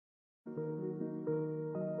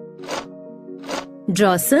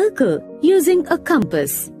Draw a circle using a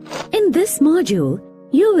compass. In this module,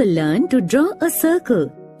 you will learn to draw a circle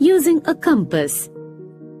using a compass.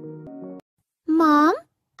 Mom,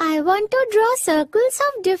 I want to draw circles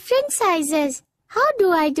of different sizes. How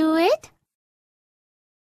do I do it?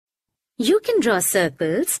 You can draw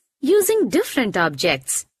circles using different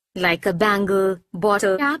objects like a bangle,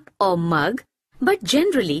 bottle cap or mug, but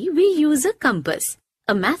generally we use a compass,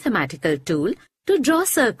 a mathematical tool, to draw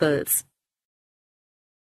circles.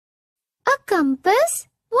 A compass?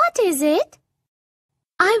 What is it?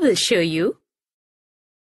 I will show you.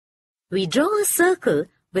 We draw a circle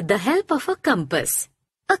with the help of a compass.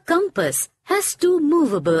 A compass has two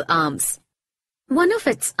movable arms. One of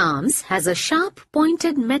its arms has a sharp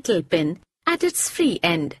pointed metal pin at its free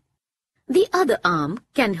end. The other arm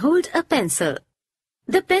can hold a pencil.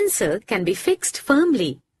 The pencil can be fixed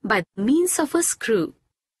firmly by means of a screw.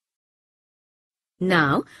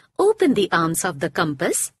 Now, open the arms of the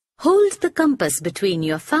compass. Hold the compass between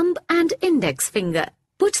your thumb and index finger.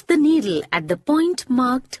 Put the needle at the point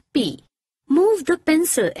marked P. Move the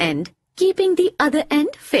pencil end, keeping the other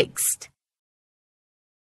end fixed.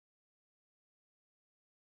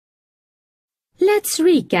 Let's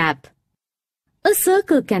recap. A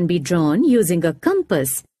circle can be drawn using a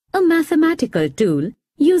compass, a mathematical tool,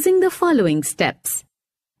 using the following steps.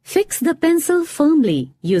 Fix the pencil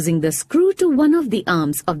firmly using the screw to one of the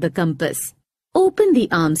arms of the compass. Open the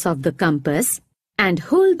arms of the compass and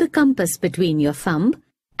hold the compass between your thumb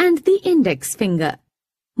and the index finger.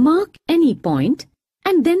 Mark any point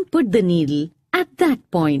and then put the needle at that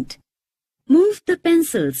point. Move the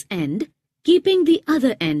pencil's end, keeping the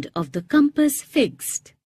other end of the compass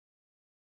fixed.